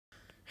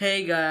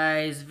Hey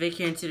guys, Vic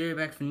here, and today we're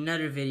back for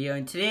another video,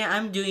 and today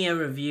I'm doing a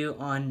review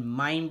on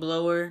Mind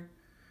Blower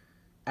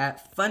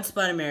at Fun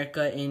Spot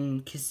America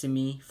in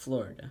Kissimmee,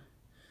 Florida.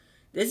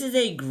 This is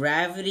a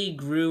Gravity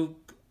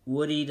Group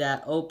Woodie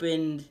that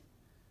opened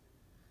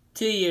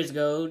 2 years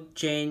ago,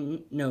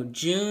 June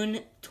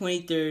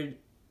 23rd,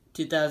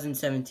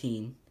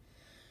 2017.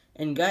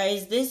 And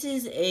guys, this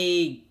is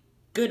a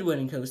good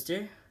wooden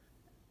coaster,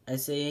 I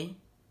say.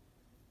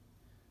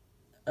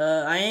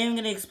 I am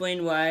going to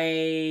explain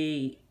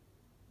why,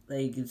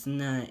 it's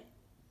not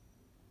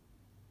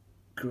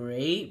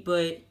great,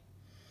 but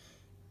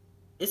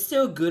it's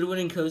still a good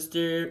wooden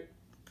coaster.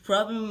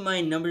 Probably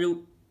my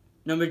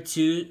number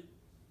 2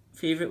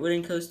 favorite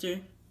wooden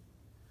coaster.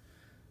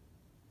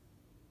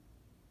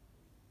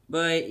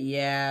 But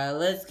yeah,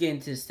 let's get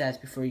into the stats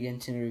before we get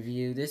into the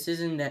review. This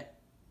isn't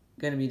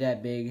going to be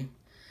that big.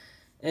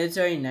 It's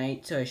already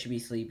night, so I should be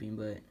sleeping,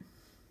 but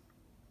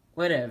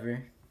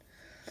whatever.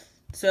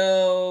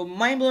 So,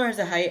 Mind Blower has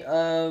a height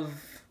of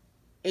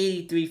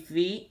 83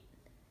 feet,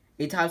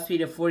 a top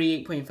speed of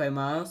 48.5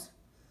 miles,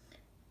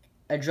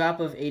 a drop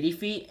of 80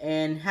 feet,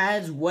 and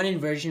has one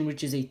inversion,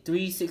 which is a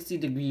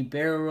 360-degree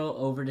barrel roll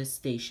over the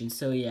station.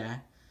 So, yeah.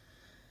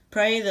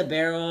 Probably the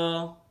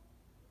barrel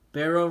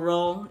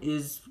roll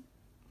is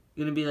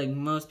going to be like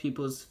most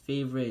people's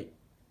favorite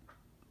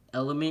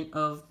element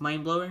of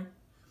Mind Blower.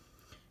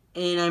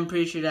 And I'm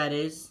pretty sure that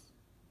is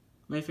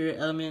my favorite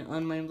element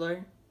on Mind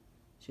Blower.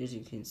 So as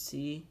you can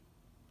see,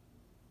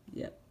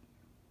 yep.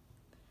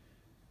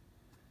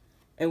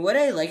 And what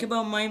I like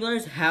about Mind Blower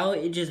is how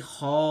it just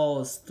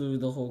hauls through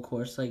the whole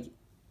course. Like,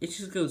 it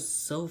just goes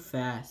so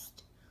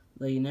fast.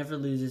 Like, it never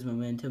loses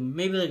momentum.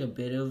 Maybe like a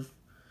bit of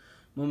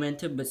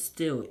momentum, but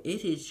still,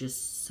 it is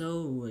just so,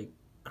 like,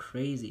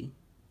 crazy.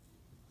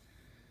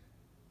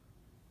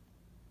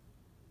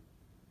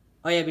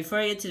 Oh yeah, before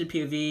I get to the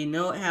POV,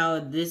 note how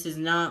this is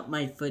not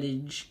my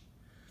footage.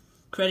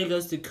 Credit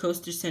goes to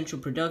Coaster Central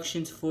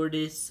Productions for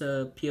this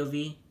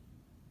POV.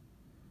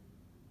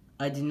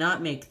 I did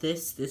not make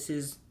this. This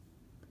is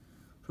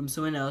from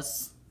someone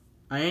else.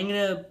 I am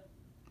gonna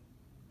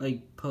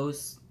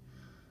post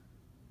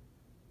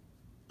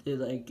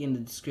it in the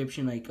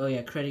description. Oh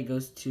yeah, credit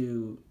goes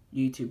to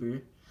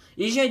YouTuber.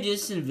 Usually I do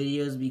this in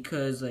videos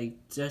because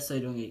just so I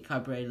don't get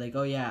copyrighted.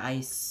 Oh yeah, I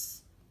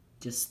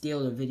just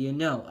steal the video.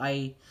 No,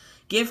 I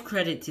give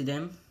credit to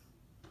them.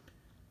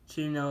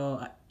 So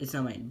no, it's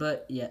not mine.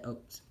 But yeah,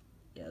 oops.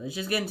 Yeah, let's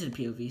just get into the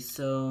POV.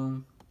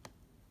 So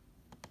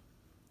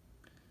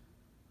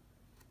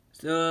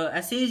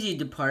as soon as you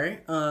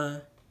depart,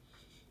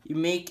 you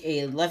make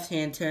a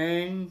left-hand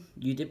turn,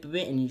 you dip a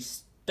bit, and you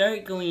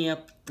start going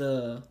up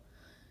the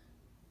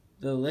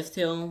lift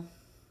hill.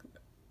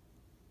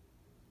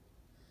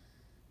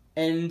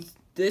 And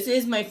this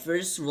is my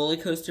first roller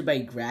coaster by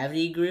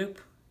Gravity Group.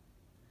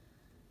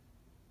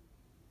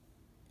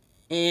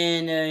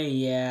 And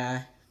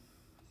yeah.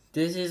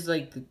 This is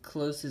the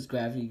closest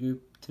Gravity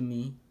Group to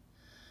me.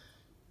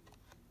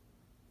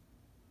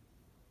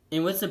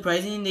 And what's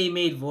surprising, they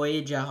made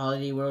Voyage at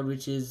Holiday World,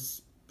 which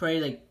is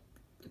probably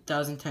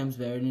 1,000 times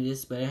better than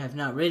this, but I have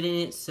not ridden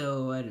it,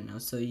 so I don't know.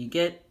 So you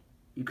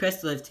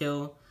crest the lift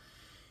hill,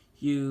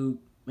 you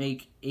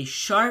make a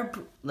sharp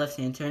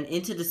left-hand turn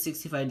into the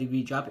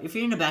 65-degree drop. If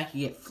you're in the back,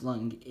 you get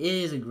flung. It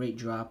is a great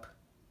drop.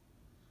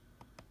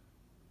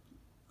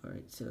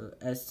 Alright, so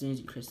as soon as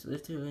you crest the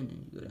lift hill, and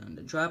then you go down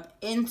the drop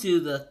into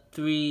the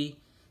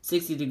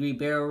 360-degree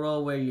barrel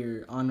roll where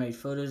your on-ride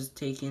photo is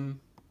taken.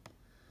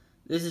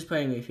 This is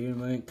probably my favorite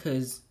moment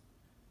because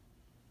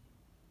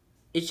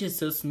it's just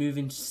so smooth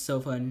and so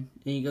fun.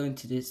 Then you go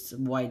into this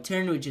wide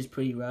turn, which is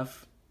pretty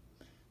rough.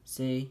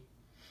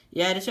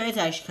 Yeah, this ride's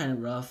actually kind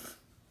of rough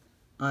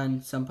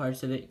on some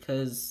parts of it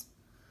because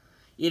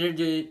either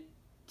due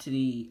to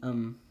the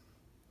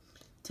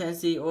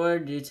tendency or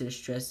due to the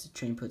stress the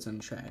train puts on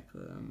the track.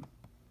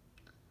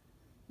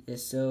 Yeah,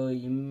 so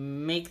you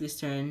make this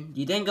turn.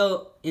 You then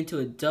go into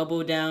a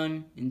double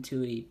down,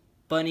 into a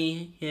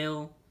bunny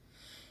hill,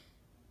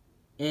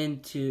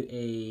 into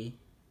a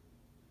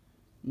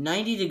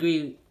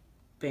 90-degree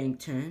bank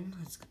turn.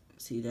 Let's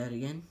see that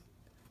again.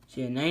 So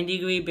yeah,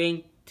 90-degree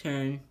bank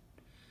turn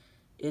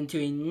into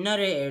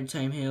another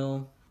airtime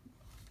hill.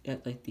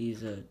 Got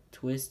these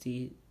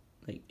twisty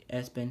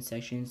S-bend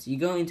sections. You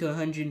go into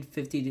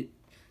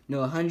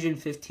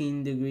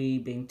 115-degree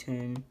bank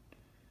turn.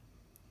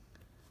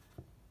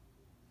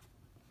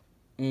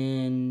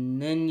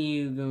 And then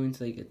you go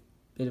into a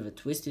bit of a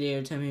twisted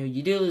airtime hill.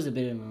 You do lose a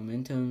bit of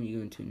momentum. You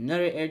go into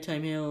another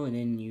airtime hill, and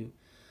then you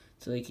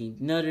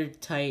another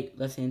tight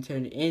left-hand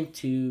turn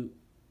into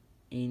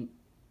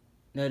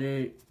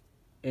another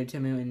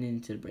airtime hill, and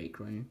into the brake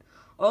run.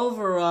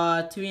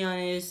 Overall, to be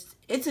honest,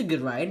 it's a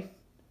good ride.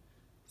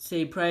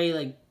 Say probably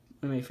one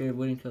of my favorite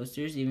wooden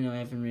coasters, even though I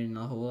haven't ridden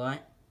a whole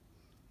lot.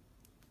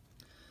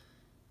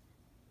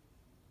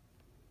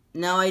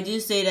 Now I do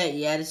say that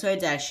this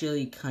ride's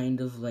actually kind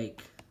of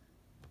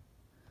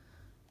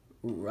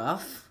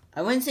rough.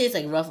 I wouldn't say it's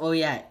rough. Oh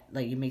yeah,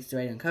 it makes the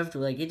ride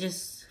uncomfortable. It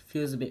just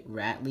feels a bit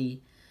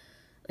rattly.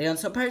 On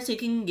some parts it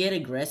can get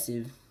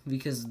aggressive.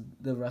 because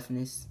the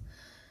roughness.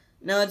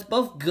 No, it's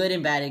both good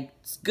and bad.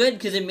 It's good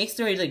because it makes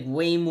the ride like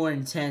way more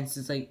intense.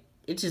 It's like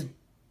it just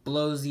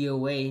blows you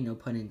away, no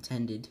pun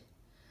intended.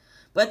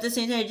 But at the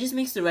same time, it just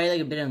makes the ride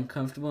like a bit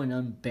uncomfortable and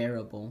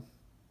unbearable.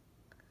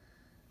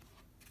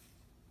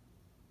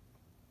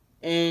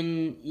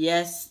 And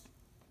yes,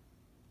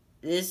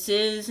 this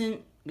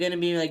isn't gonna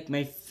be like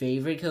my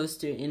favorite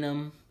coaster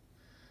in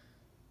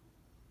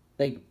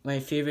like my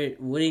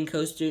favorite wooden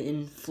coaster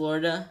in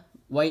Florida.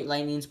 White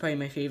Lightning's probably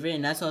my favorite,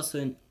 and that's also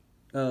in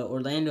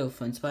Orlando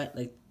Fun Spot,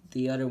 like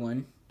the other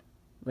one,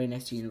 right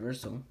next to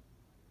Universal.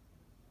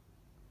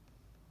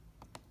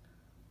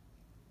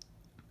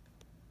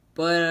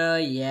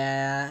 But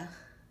yeah,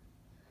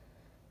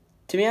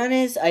 to be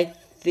honest, I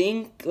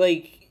think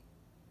like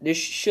there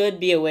should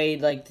be a way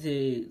like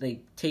to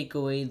like take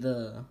away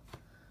the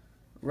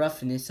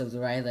roughness of the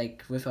ride,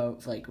 like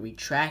without like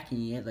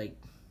retracting it. Like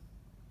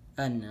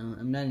I don't know,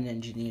 I'm not an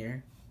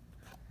engineer.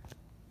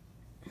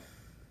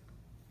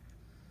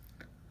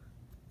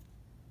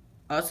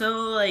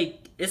 Also,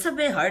 like it's a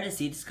bit hard to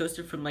see this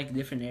coaster from like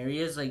different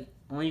areas, like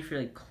only if you're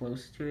like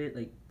close to it,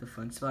 like the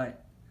Fun Spot.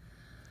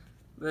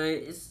 But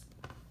it's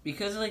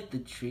because of like the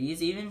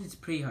trees, even it's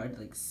pretty hard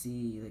to like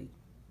see like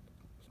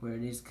where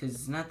it is because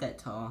it's not that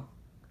tall.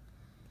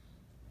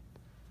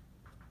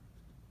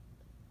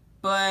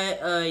 But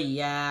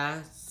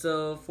yeah,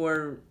 so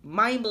for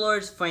Mind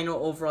Blower's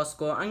final overall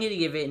score, I'm gonna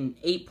give it an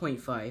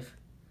 8.5.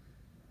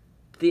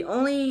 The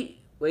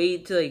only way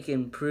to like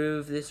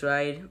improve this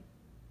ride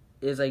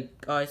is like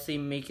obviously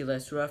make it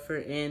less rougher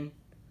and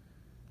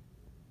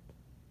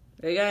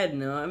like I don't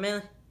know, I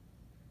mean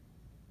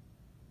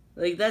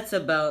like that's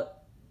about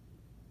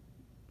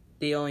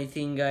the only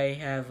thing I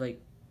have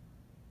like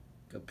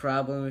a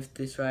problem with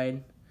this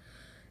ride.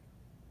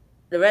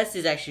 The rest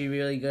is actually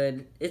really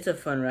good. It's a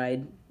fun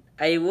ride.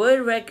 I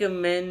would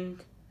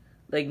recommend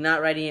like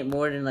not riding it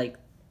more than like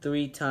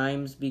 3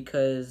 times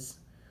because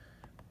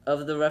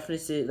of the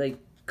roughness it like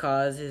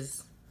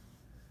causes.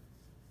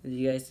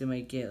 You guys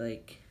might get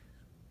like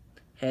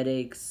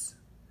headaches.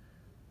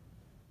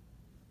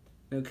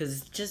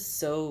 Because it's just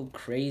so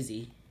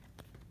crazy.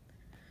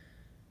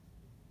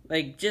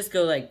 Like, just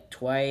go like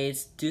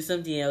twice, do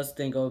something else,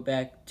 then go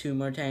back 2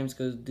 more times,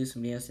 go do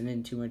something else, and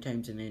then 2 more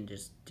times, and then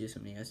just do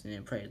something else, and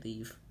then probably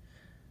leave.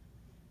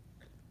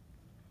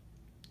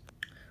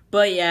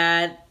 But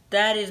yeah,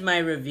 that is my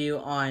review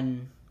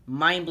on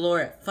Mind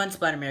Blower at Fun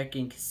Spot America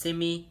in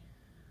Kissimmee.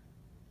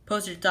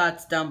 Post your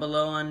thoughts down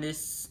below on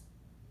this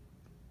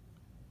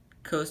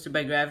coaster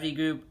by Gravity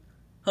Group.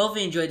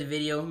 Hopefully you enjoyed the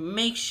video.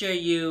 Make sure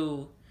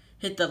you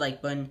hit the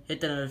like button,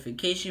 hit the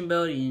notification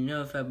bell to be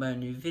notified about a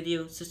new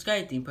video,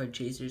 subscribe to Theme Park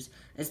Chasers,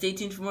 and stay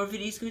tuned for more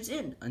videos going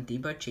in on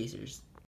Theme Park Chasers.